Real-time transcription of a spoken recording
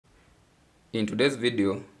In today's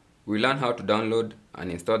video, we learn how to download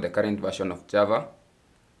and install the current version of Java,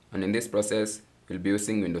 and in this process, we'll be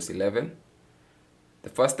using Windows 11. The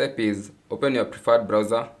first step is open your preferred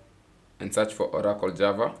browser and search for Oracle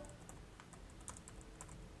Java.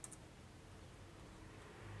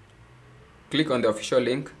 Click on the official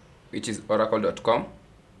link, which is oracle.com.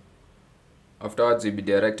 Afterwards, you'll be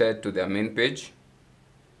directed to their main page.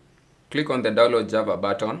 Click on the Download Java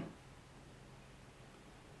button.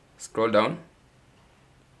 Scroll down.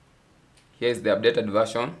 Here is the updated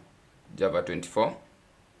version, Java 24.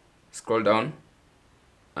 Scroll down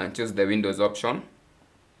and choose the Windows option.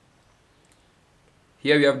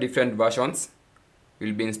 Here we have different versions.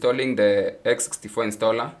 We'll be installing the x64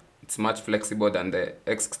 installer. It's much flexible than the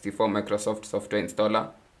x64 Microsoft software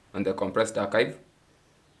installer and the compressed archive.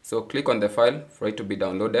 So click on the file for it to be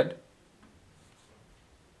downloaded.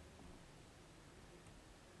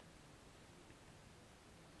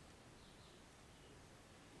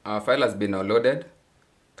 Our file has been downloaded.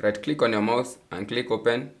 Right click on your mouse and click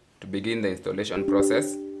open to begin the installation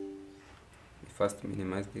process. First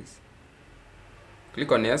minimize this.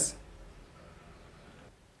 Click on yes.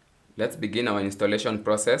 Let's begin our installation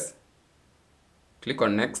process. Click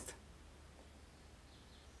on next.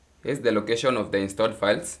 Here's the location of the installed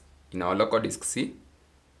files in our local disk C.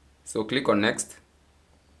 So click on next.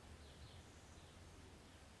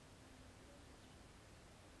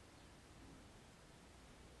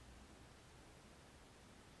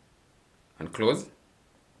 And close.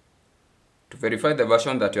 To verify the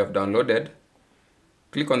version that you have downloaded,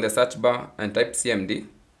 click on the search bar and type cmd.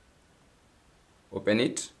 Open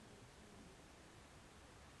it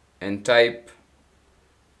and type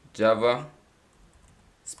java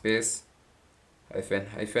space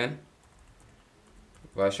 --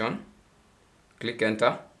 version. Click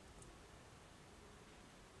enter,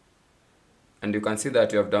 and you can see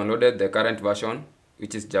that you have downloaded the current version,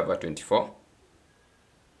 which is Java 24.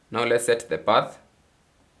 Now let's set the path.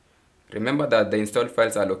 Remember that the installed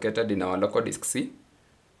files are located in our local disk C.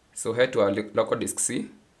 So head to our local disk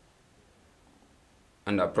C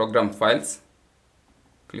and our program files.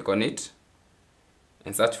 Click on it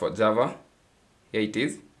and search for Java. Here it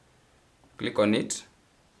is. Click on it.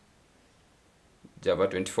 Java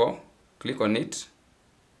 24. Click on it.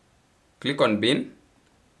 Click on bin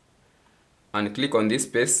and click on this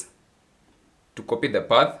space to copy the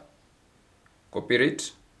path. Copy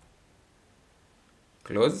it.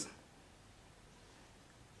 Close.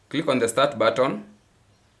 Click on the start button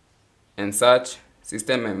and search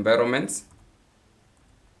system environments.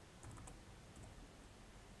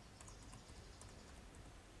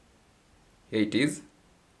 Here it is.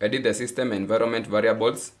 Edit the system environment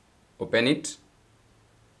variables. Open it.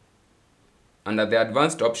 Under the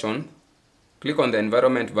advanced option, click on the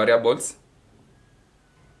environment variables.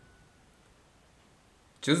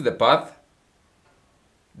 Choose the path.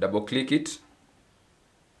 Double click it.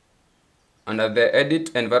 Under the edit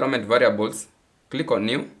environment variables, click on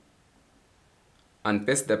new and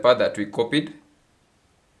paste the path that we copied.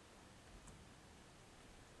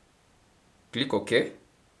 Click OK.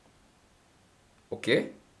 OK.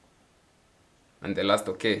 And the last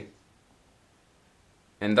OK.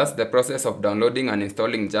 And that's the process of downloading and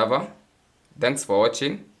installing Java. Thanks for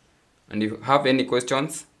watching. And if you have any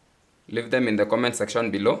questions, leave them in the comment section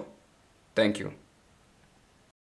below. Thank you.